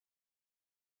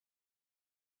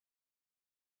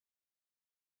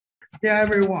Dear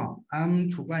everyone, I'm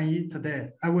Guanyi. Today,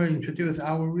 I will introduce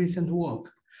our recent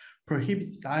work,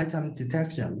 Prohibited Item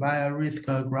Detection via Risk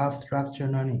Graph Structure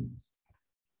Learning.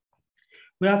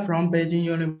 We are from Beijing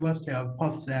University of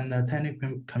Post and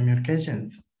Technical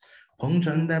Communications,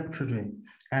 Hongzheng Laboratory,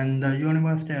 and the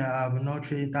University of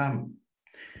Notre Dame.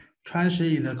 Chuan is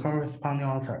the corresponding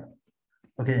author.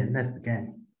 Okay, let's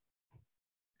begin.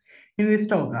 In this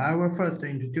talk, I will first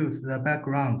introduce the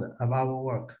background of our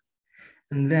work.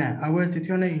 And then I will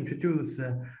detailedly introduce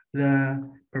the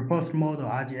proposed model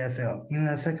RGSL in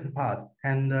the second part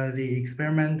and the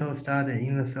experimental study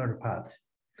in the third part.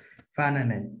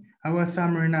 Finally, I will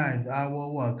summarize our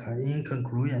work in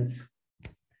conclusions.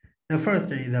 The first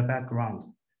is the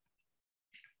background.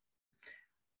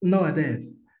 Nowadays,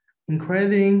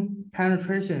 increasing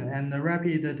penetration and the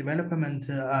rapid development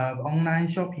of online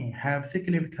shopping have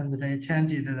significantly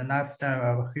changed the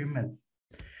lifestyle of humans.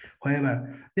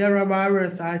 However, there are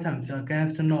various items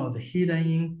against laws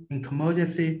hidden in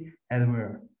commodity as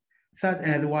well, such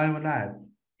as wildlife,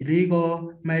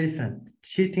 illegal medicine,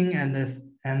 cheating, and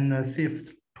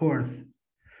theft tools.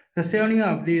 The selling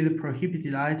of these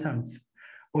prohibited items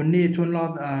would lead to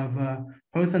lots of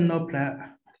personal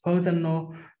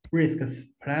risks,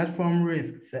 platform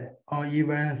risks, or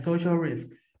even social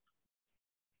risks.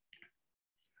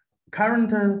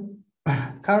 Current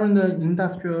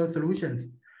industrial solutions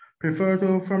prefer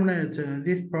to formulate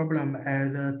this problem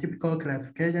as a typical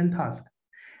classification task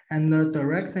and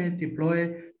directly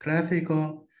deploy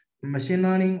classical machine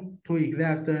learning to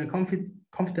exact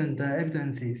confident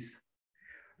evidences.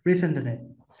 Recently,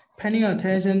 paying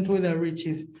attention to the rich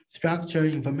structure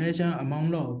information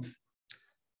among loads,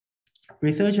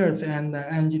 researchers and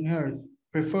engineers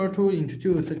prefer to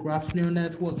introduce graph neural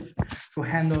networks to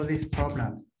handle this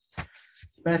problem.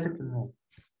 Specifically,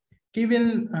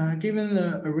 given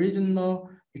the original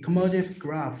ecological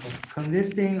graph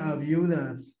consisting of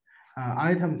users,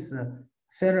 items,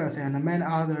 sellers, and many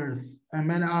other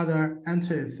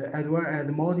entries, as well as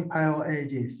multiple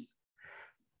edges,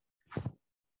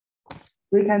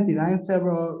 we can design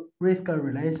several risk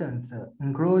relations,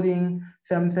 including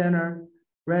same seller,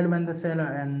 relevant seller,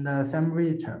 and same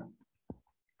visitor,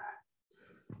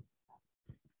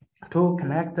 to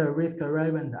connect the risk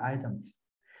relevant items,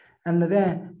 and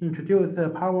then introduce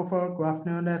powerful graph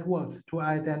neural networks to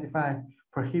identify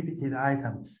prohibited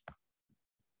items.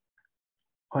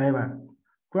 However,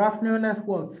 graph neural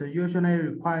networks usually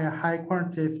require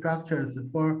high-quality structures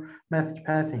for message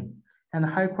passing and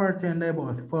high-quality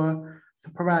labels for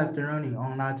supervised learning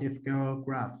on large-scale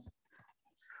graphs,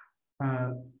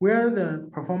 where the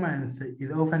performance is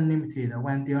often limited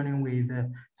when dealing with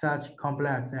such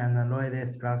complex and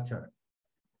noisy structures.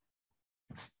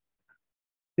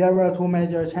 There are two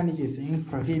major challenges in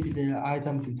prohibited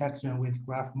item detection with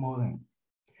graph modeling.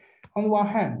 On the one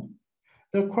hand,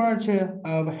 the quality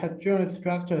of heterogeneous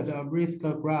structures of risk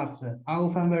graphs are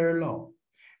often very low.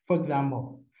 For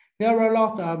example, there are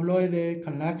lots of noisy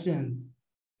connections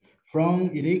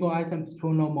from illegal items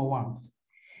to normal ones,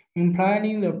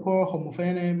 implying the poor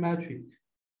homophony metric.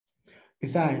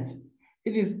 Besides,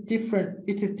 it is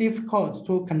difficult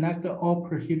to connect all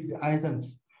prohibited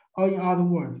items, or in other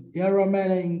words, there are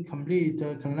many incomplete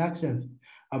connections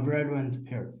of relevant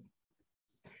pairs.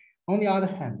 On the other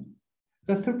hand,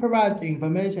 the supervised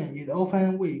information is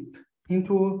often weak in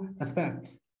two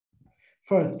aspects.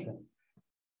 First,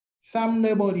 some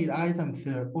labeled items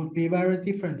would be very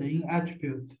different in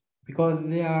attributes because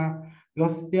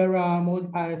there are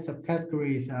multiple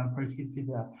subcategories of prohibited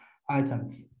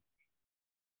items.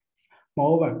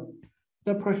 Moreover,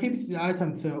 the prohibited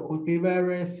items would be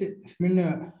very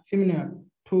similar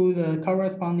to the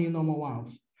corresponding normal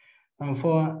ones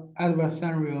for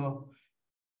adversarial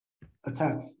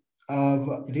attacks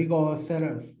of illegal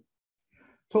sellers.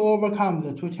 To overcome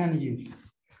the two challenges,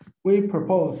 we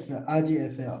propose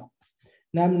RGSL,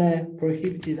 namely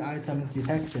prohibited item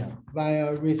detection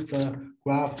via risk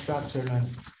graph structure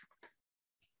learning.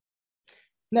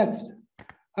 Next,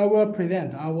 I will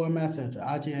present our method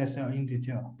RGSL in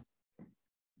detail.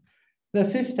 The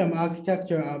system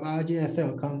architecture of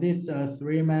RGSL consists of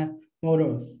three main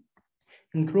models,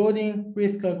 including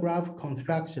risk graph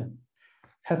construction,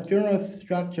 heterogeneous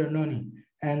structure learning,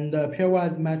 and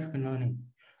pairwise metric learning.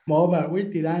 Moreover, we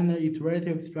design the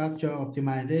iterative structure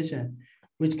optimization,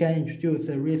 which can introduce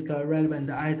a risk relevant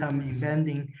item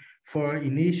embedding for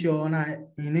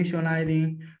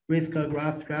initializing risk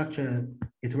graph structure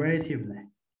iteratively.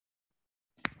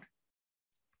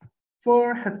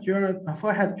 For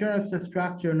heterogeneous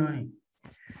structure learning,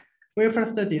 we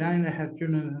first design the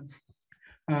heterogeneous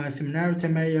similarity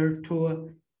measure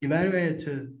to evaluate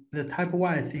the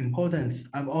type-wise importance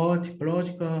of all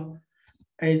topological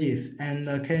edges and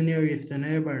the k-nearest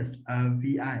neighbors of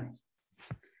VI.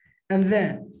 And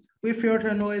then we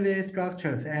filter noisy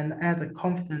structures and add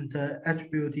confident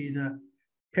attributed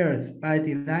pairs by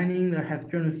designing the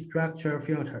heterogeneous structure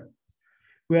filter,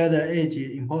 where the edge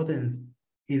importance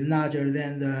is larger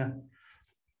than the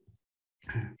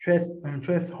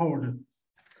threshold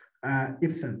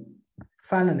epsilon.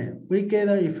 Finally, we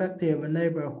gather effective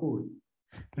neighborhood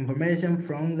information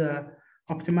from the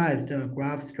optimized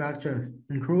graph structures,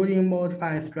 including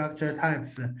multiple structure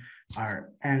types R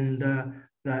and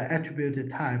the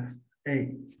attribute type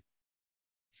A.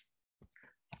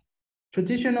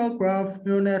 Traditional graph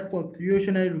neural networks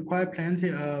usually require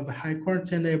plenty of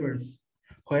high-quality neighbors.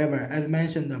 However, as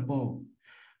mentioned above,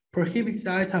 prohibited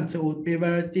items would be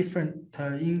very different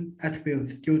in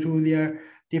attributes due to their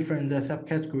different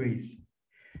subcategories,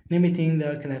 limiting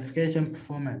the classification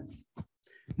performance.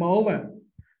 Moreover,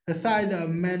 the size of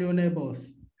manual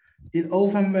neighbors is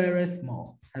often very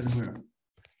small as well.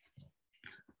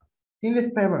 In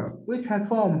this paper, we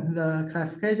transform the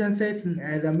classification setting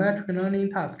as a metric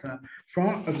learning task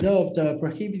from observed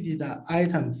prohibited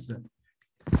items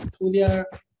to their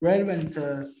relevant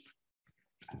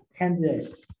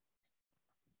candidates.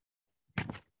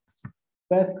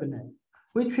 Basically,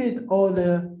 we treat all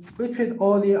the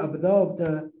observed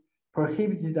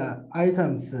prohibited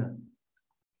items.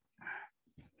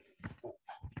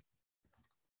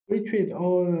 We treat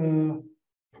all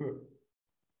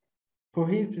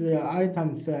prohibited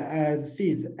items as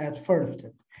seeds at first,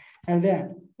 and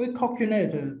then we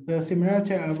calculate the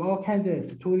similarity of all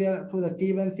candidates to the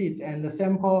given seeds and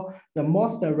sample the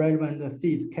most relevant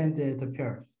seed candidate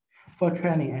pairs for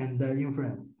training and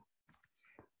inference.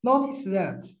 Notice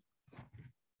that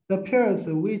the pairs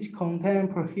which contain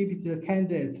prohibited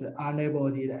candidates are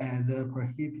labeled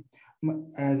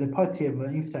as a positive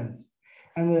instance,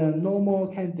 and the normal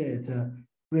candidate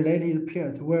related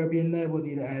pairs will be labeled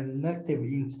as negative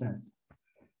instance.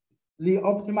 The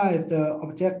optimized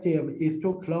objective is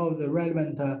to close the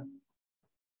relevant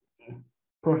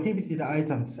prohibited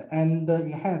items and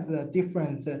enhance the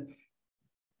difference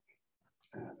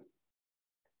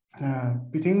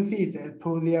between seeds and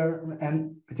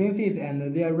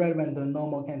their relevant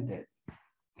normal candidates.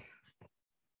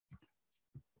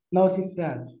 Notice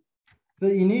that the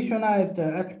initialized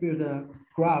attribute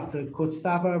graphs could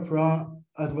suffer from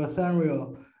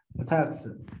adversarial attacks,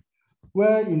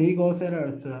 where illegal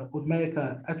sellers would make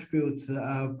attributes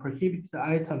of prohibited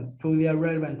items to their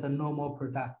relevant normal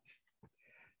products.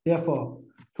 Therefore,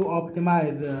 to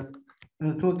optimize,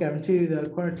 to guarantee the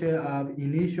quality of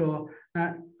initial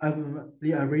of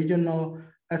the original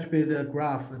attribute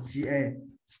graph GA,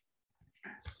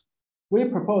 we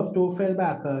propose to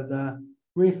feedback the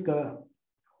risk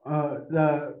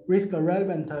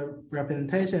relevant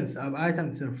representations of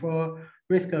items for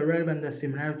risk relevant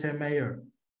similarity measure.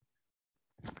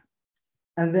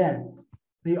 And then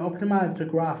the optimized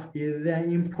graph is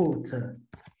then input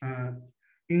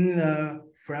in the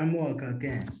framework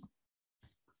again.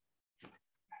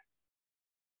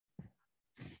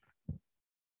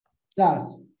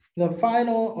 Thus, the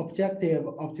final objective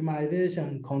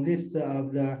optimization consists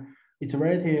of the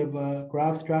iterative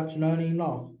graph structure learning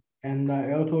loss and the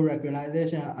L2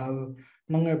 recognition of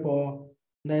non-able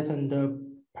latent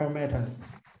parameters.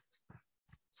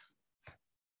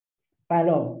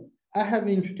 Below, I have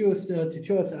introduced the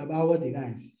details of our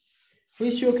designs.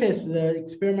 We showcase the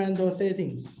experimental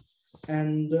settings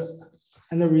and the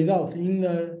results in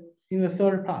the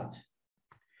third part.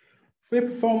 We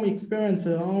perform experiments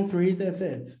on 3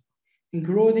 datasets,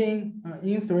 including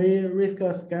in 3 risk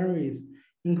categories,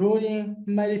 including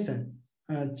medicine,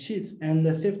 cheats, and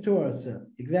safe tools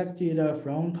executed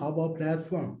from Taobao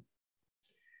platform.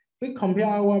 We compare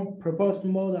our proposed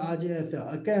model RGS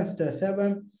against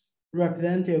 7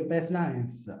 representative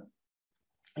baselines,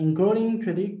 including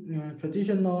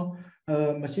traditional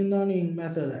machine learning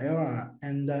method LR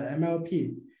and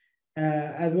MLP,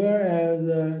 as well as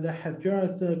the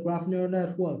heterogeneous graph neural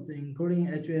networks, including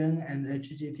HN and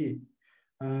HGT.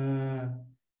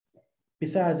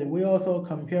 Besides, we also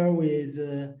compare with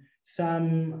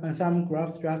some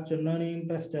graph structure learning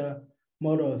based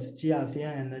models,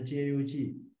 GRCN and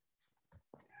GAUG.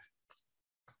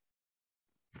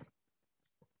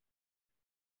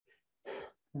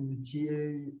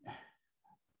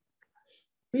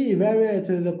 We evaluate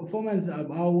the performance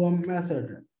of our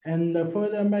method and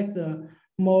further make the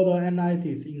model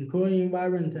analysis, including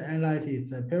variant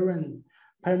analysis,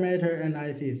 parameter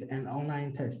analysis, and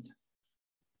online test.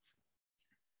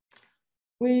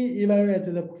 We evaluate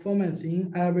the performance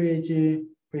in average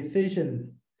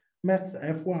precision max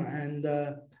F1 and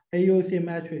AUC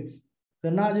matrix.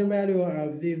 The larger value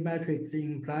of these metrics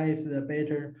implies the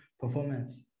better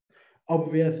performance.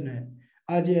 Obviously,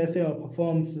 RGSL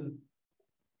performs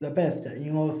the best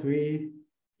in all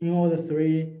the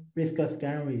three risk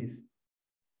scenarios.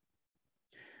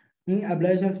 In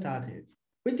ablation studies,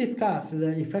 we discussed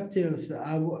the effectiveness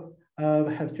of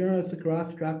heterogeneous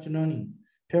graph structure learning,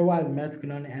 pairwise metric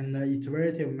learning, and the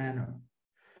iterative manner.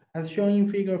 As shown in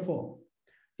Figure 4,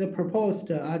 the proposed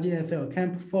RGSL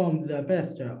can perform the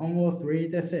best on all three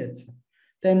datasets,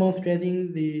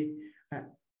 demonstrating the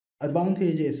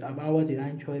advantages of our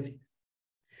design choices.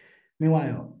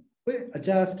 Meanwhile, we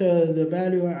adjust the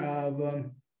value of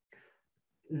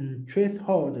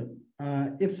threshold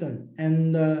epsilon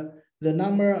and the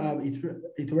number of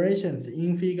iterations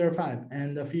in Figure 5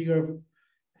 and Figure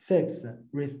 6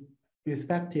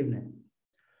 respectively.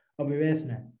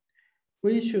 Obviously,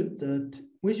 we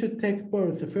should take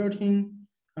both filtering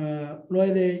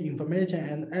noisy information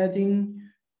and adding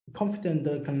confident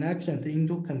connections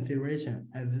into consideration,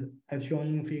 as shown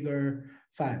in Figure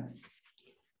 5.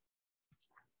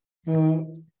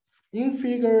 In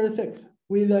Figure 6,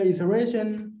 with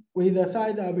the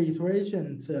size of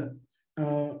iterations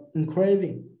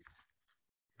increasing,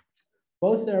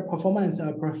 both their performance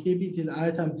of prohibited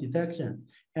item detection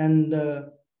and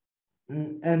the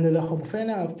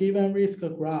homophily of given risk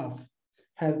graphs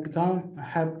have become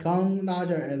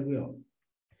larger as well,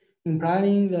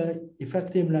 implying the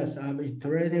effectiveness of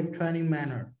iterative training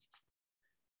manner.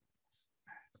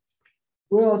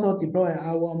 We also deploy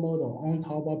our model on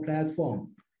Taobao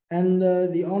platform, and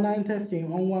the online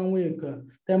testing on 1 week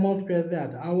demonstrates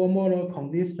that our model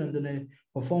consistently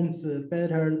performs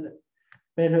better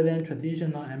than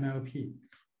traditional MLP.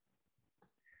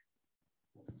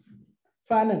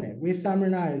 Finally, we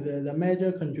summarize the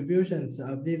major contributions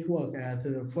of this work at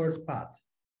the first part.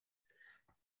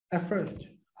 At first,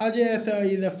 RGSL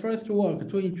is the first work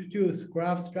to introduce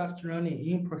graph structure learning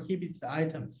in prohibited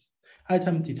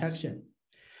item detection.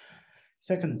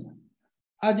 Second,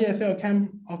 RGSL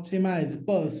can optimize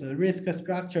both risk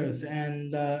structures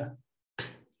and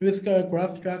risk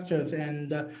graph structures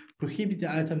and prohibited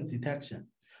item detection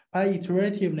by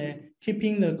iteratively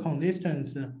keeping the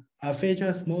consistency of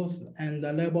feature smooth and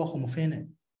label homophily.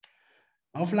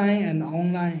 Offline and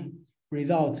online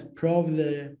results prove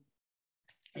the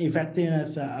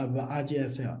effectiveness of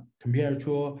RGSL compared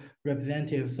to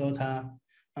representative SOTA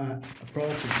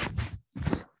approaches.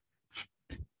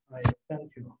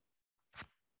 Thank you.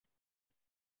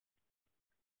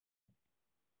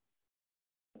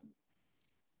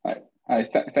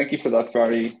 Thank you for that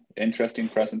very interesting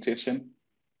presentation.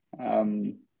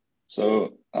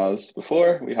 So as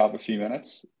before, we have a few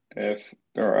minutes. If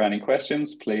there are any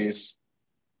questions, please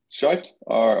shout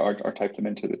or type them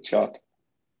into the chat.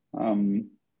 But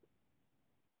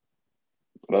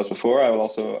as before, I will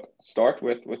also start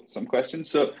with some questions.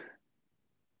 So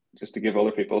just to give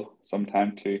other people some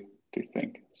time to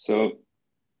think. So,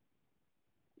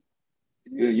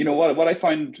 you know, what I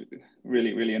find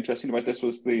really interesting about this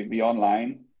was the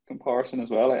online comparison as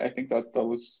well. I think that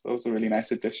was a really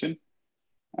nice addition.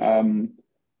 And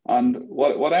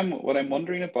what I'm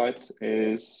wondering about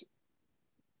is,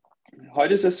 how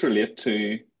does this relate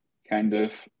to kind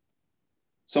of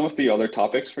some of the other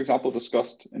topics, for example,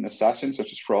 discussed in the session,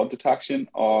 such as fraud detection,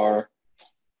 or,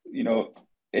 you know,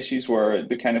 issues where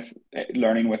the kind of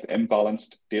learning with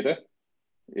imbalanced data.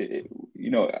 You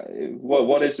know,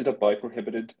 what is it about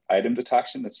prohibited item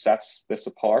detection that sets this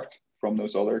apart from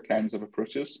those other kinds of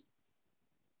approaches?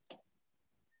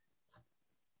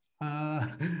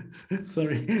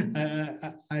 Sorry,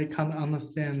 I can't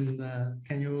understand.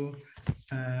 Can you?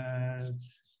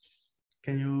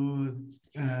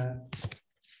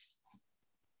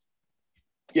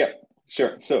 Yeah,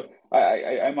 sure. So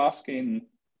I'm asking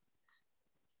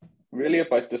really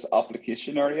about this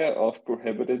application area of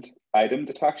prohibited item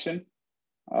detection.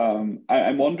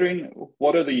 I'm wondering,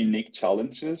 what are the unique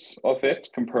challenges of it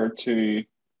compared to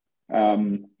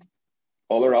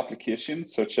other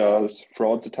applications such as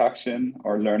fraud detection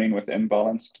or learning with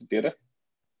imbalanced data?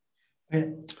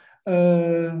 Okay.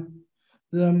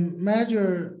 The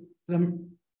major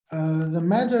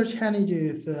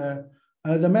challenges,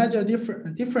 the major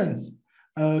difference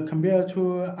compared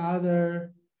to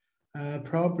other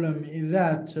problem is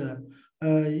that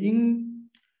in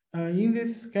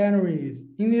this scenario,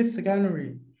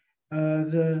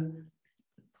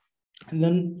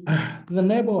 the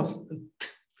neighbors,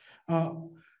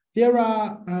 there are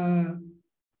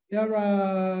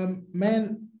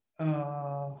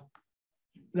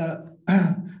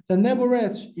the neighbor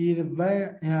rate is very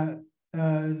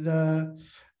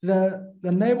the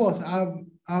neighbors are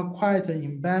quite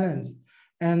imbalanced,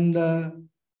 and the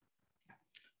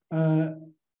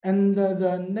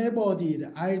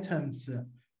neighborhood items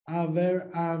are very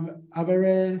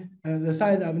the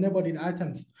size of neighborhood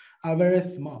items are very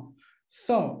small.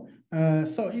 So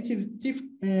it is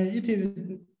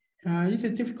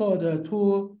difficult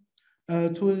to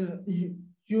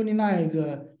unionize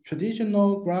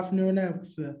traditional graph neural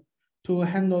nets to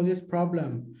handle this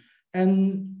problem,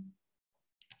 and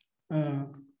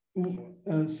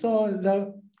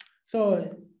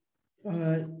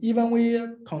even we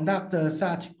conduct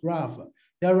such graph,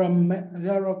 there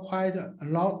are quite a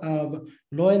lot of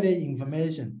noisy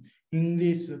information in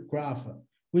this graph,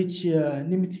 which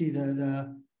limited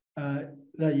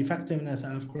the effectiveness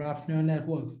of graph neural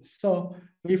networks. So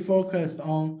we focused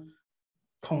on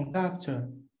conduct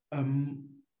a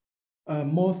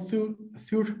more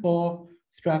suitable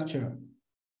structure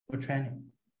for training.